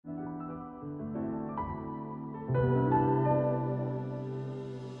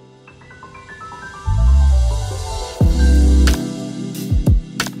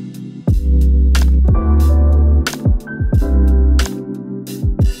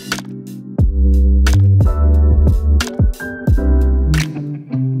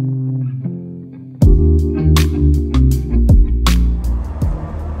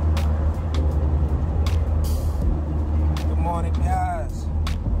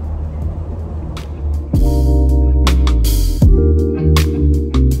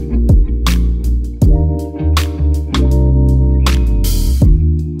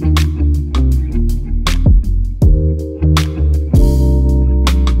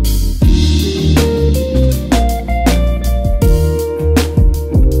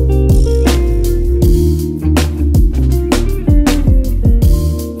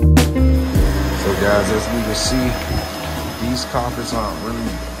As we can see, these carpets aren't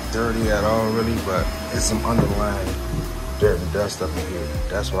really dirty at all, really, but it's some underlying dirt and dust up in here.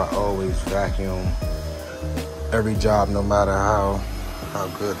 That's why I always vacuum every job, no matter how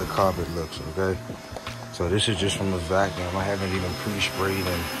good the carpet looks, okay? So this is just from the vacuum. I haven't even pre-sprayed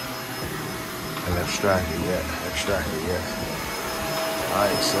and extracted yet. All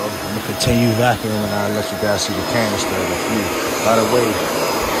right, so I'm gonna continue vacuuming and I'll let you guys see the canister in a few. By the way,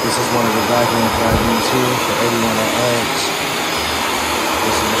 this is one of the vacuums I use here for everyone that asks.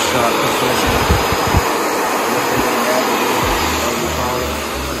 This is a sharp professional.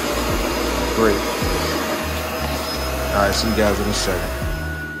 Great. All right, see you guys in a second.